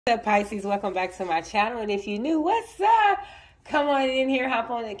What's up, Pisces? Welcome back to my channel. And if you're new, what's up? Come on in here,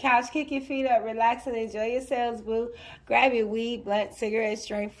 hop on the couch, kick your feet up, relax and enjoy yourselves, boo. Grab your weed, blunt, cigarette,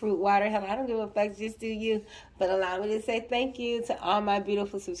 strength, fruit, water. Hell, I don't give a fuck, just do you. But allow me to say thank you to all my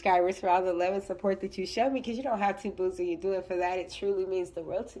beautiful subscribers for all the love and support that you show me, because you don't have to, boo, so you do it for that. It truly means the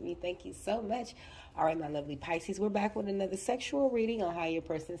world to me. Thank you so much. All right, my lovely Pisces, we're back with another sexual reading on how your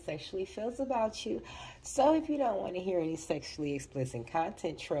person sexually feels about you. So if you don't want to hear any sexually explicit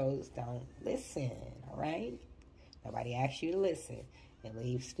content, trolls, don't listen, all right? Nobody asked you to listen and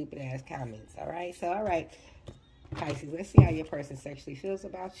leave stupid-ass comments, all right? So, all right, Pisces, let's see how your person sexually feels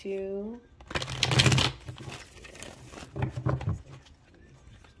about you.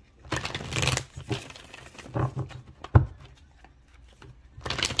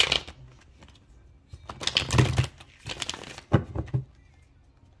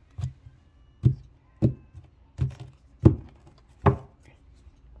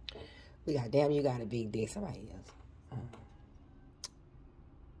 We got, damn, you got a big dick. Somebody else.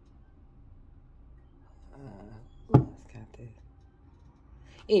 Who else got this?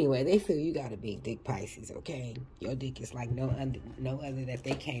 Anyway, they feel you got a big dick, Pisces, okay? Your dick is like no other that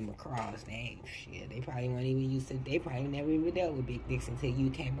they came across. They ain't shit. They probably weren't even used to, they probably never even dealt with big dicks until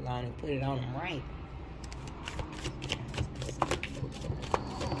you came along and put it on them right.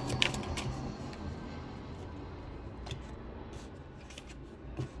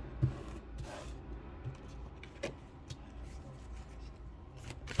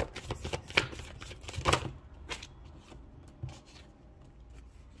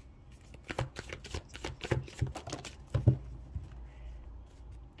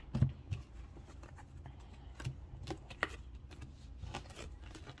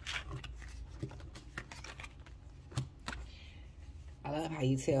 I love how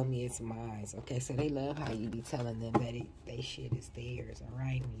you tell me it's mine. Okay, so they love how you be telling them that they shit is theirs, all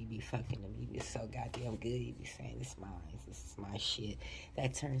right? When you be fucking them, you be so goddamn good. You be saying, it's mine. This is my shit.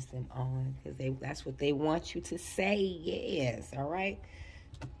 That turns them on because that's what they want you to say. Yes, all right?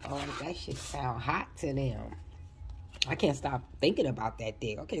 Oh, that shit sound hot to them. I can't stop thinking about that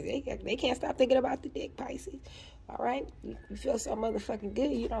dick. Okay, they can't stop thinking about the dick, Pisces. All right? You feel so motherfucking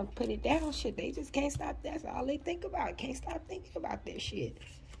good, you don't put it down, shit. They just can't stop. That's all they think about. Can't stop thinking about that shit.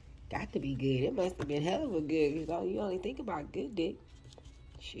 Got to be good. It must have been hell of a good. You only think about good dick.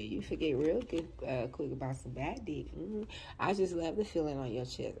 Shit, you forget real good quick about some bad dick. I just love the feeling on your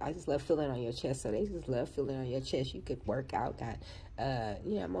chest. I just love feeling on your chest. So they just love feeling on your chest. You could work out.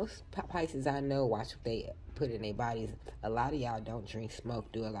 Most Pisces I know watch what they put in their bodies. A lot of y'all don't drink, smoke,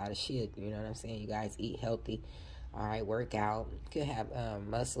 do a lot of shit. You know what I'm saying? You guys eat healthy. All right, work out. You could have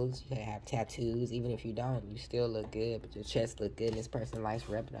muscles. You could have tattoos. Even if you don't, you still look good. But your chest look good. This person likes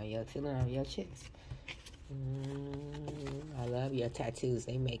repping on your, feeling on your chest. I love your tattoos.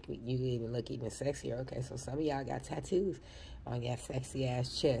 They make you even look even sexier. Okay, so some of y'all got tattoos on your sexy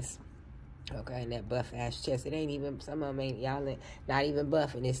ass chest. Okay, and that buff ass chest. It ain't even, some of them ain't, y'all not even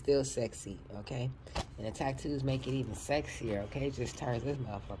buff and it's still sexy. Okay, and the tattoos make it even sexier. Okay, it just turns this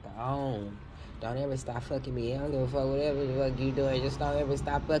motherfucker on. Don't ever stop fucking me. I don't give a fuck whatever the fuck you doing. Just don't ever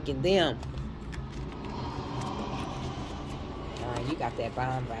stop fucking them. Alright, you got that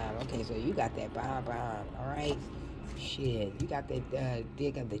bomb. Okay, so you got that bomb. Alright? Shit. You got that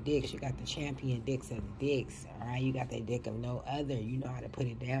dick of the dicks. You got the champion dicks of the dicks. Alright? You got that dick of no other. You know how to put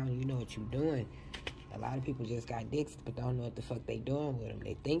it down. You know what you're doing. A lot of people just got dicks but don't know what the fuck they doing with them.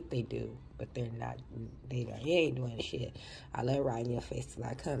 They think they do, but they're not. They ain't doing shit. I love riding your face till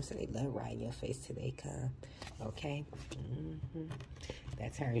I come, so they love riding your face till they come. Okay?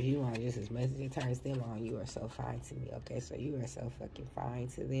 That turns you on just as much as it turns them on. You are so fine to me. Okay? So you are so fucking fine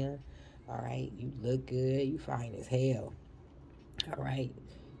to them. Alright? You look good. You fine as hell. Alright?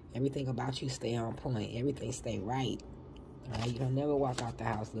 Everything about you stay on point. Everything stay right. Alright, you don't never walk out the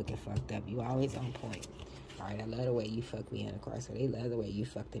house looking fucked up. You always on point. Alright, I love the way you fuck me in the car. So they love the way you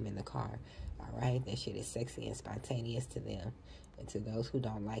fuck them in the car. Alright, that shit is sexy and spontaneous to them. And to those who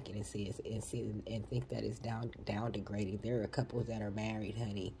don't like it and see it and think that it's down degrading, there are couples that are married,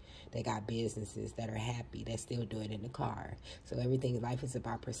 honey. They got businesses that are happy. They still do it in the car. So everything, life is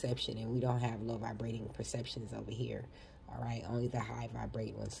about perception, and we don't have low vibrating perceptions over here. All right, only the high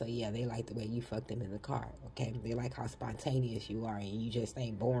vibrate ones. So yeah, they like the way you fuck them in the car. Okay, they like how spontaneous you are, and you just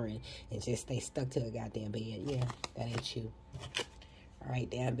ain't boring and just stay stuck to a goddamn bed. Yeah, that ain't you. All right,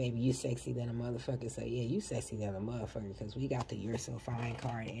 damn baby, you sexy than a motherfucker. So yeah, you sexy than a motherfucker, because we got the you're so fine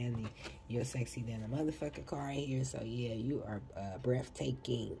card and the you're sexy than a motherfucker card here. So yeah, you are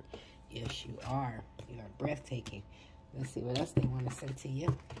breathtaking. Yes, you are. You are breathtaking. Let's see what else they want to say to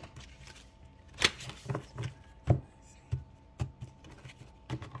you.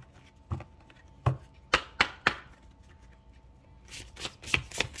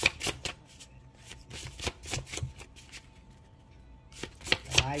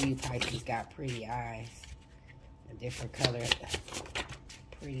 Pisces got pretty eyes. A different color.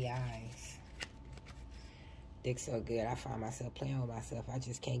 Pretty eyes. Dick so good, I find myself playing with myself. I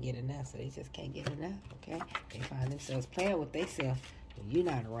just can't get enough, so they just can't get enough, okay? They find themselves playing with themselves when you're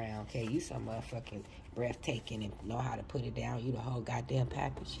not around, okay? You some motherfucking breathtaking and know how to put it down. You the whole goddamn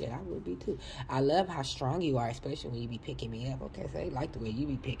package. Shit, I would be too. I love how strong you are, especially when you be picking me up, okay? So they like the way you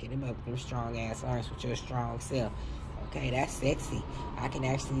be picking them up with them strong-ass arms with your strong self. Okay, that's sexy. I can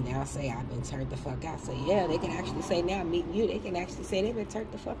actually now say I've been turned the fuck out. So yeah, they can actually say now, meeting you, they can actually say they've been turned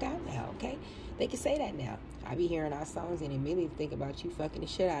the fuck out now, okay? They can say that now. I be hearing our songs and immediately think about you fucking the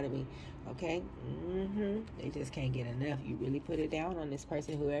shit out of me, okay? They just can't get enough. You really put it down on this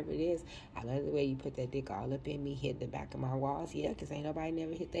person, whoever it is. I love the way you put that dick all up in me, hit the back of my walls. Yeah, because ain't nobody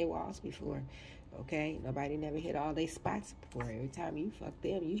never hit their walls before, okay? Nobody never hit all their spots before. Every time you fuck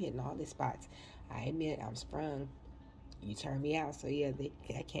them, you hitting all their spots. I admit, I'm sprung. You turned me out, so yeah,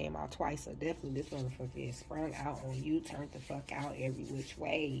 that came out twice. So definitely this motherfucker is sprung out on you, turned the fuck out every which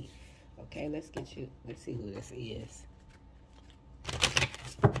way. Okay, let's get you, let's see who this is.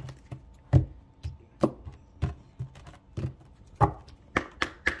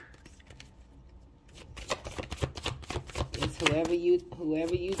 It's whoever you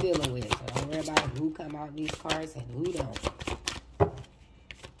dealing with. So don't worry about who come out in these cards and who don't.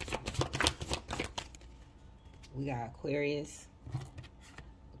 We got Aquarius,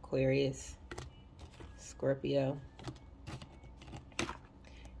 Scorpio,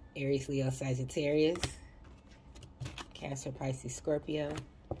 Aries, Leo, Sagittarius, Cancer, Pisces, Scorpio,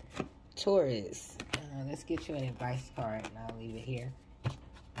 Taurus. Let's get you an advice card, and I'll leave it here.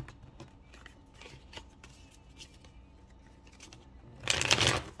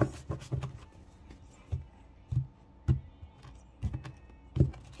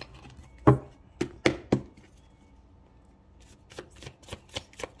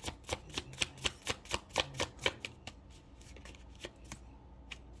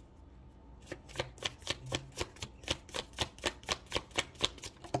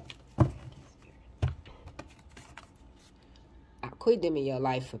 Quit them in your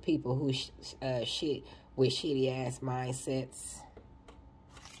life for people who shit with shitty ass mindsets.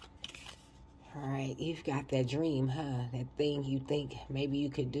 All right, you've got that dream, huh? That thing you think maybe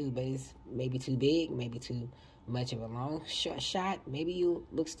you could do, but it's maybe too big, maybe too much of a long shot. Maybe you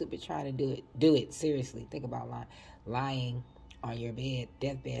look stupid trying to do it. Do it seriously. Think about lying on your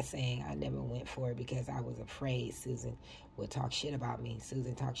deathbed, saying I never went for it because I was afraid Susan would talk shit about me.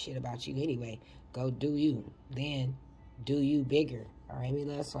 Susan talked shit about you anyway. Go do you. Then do you bigger. All right, me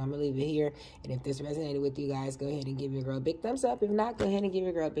love. So I'm gonna leave it here. And if this resonated with you guys, go ahead and give your girl a big thumbs up. If not, go ahead and give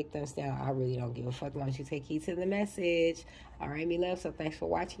your girl a big thumbs down. I really don't give a fuck as long as you take heed to the message. All right, me love. So thanks for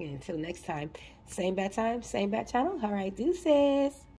watching. And until next time, same bad time, same bad channel. All right, deuces.